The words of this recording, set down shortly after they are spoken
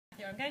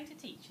I'm going to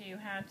teach you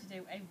how to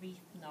do a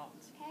reef knot.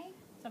 Okay.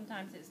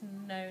 Sometimes it's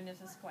known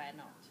as a square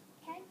knot.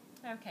 Okay.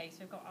 Okay, so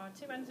we've got our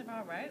two ends of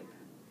our rope.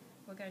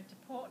 We're going to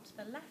put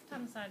the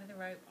left-hand side of the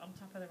rope on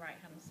top of the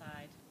right-hand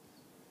side.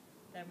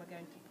 Then we're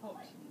going to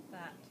put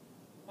that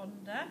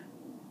under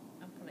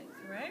and pull it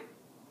through.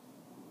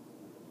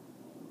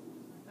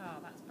 Oh,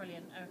 that's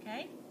brilliant.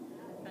 Okay.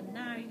 And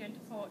now you're going to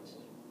put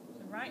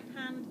the right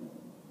hand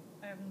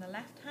over the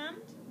left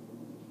hand.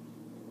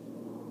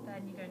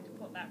 Then you're going to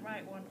put that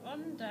right one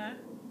under,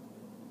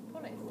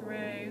 pull it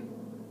through,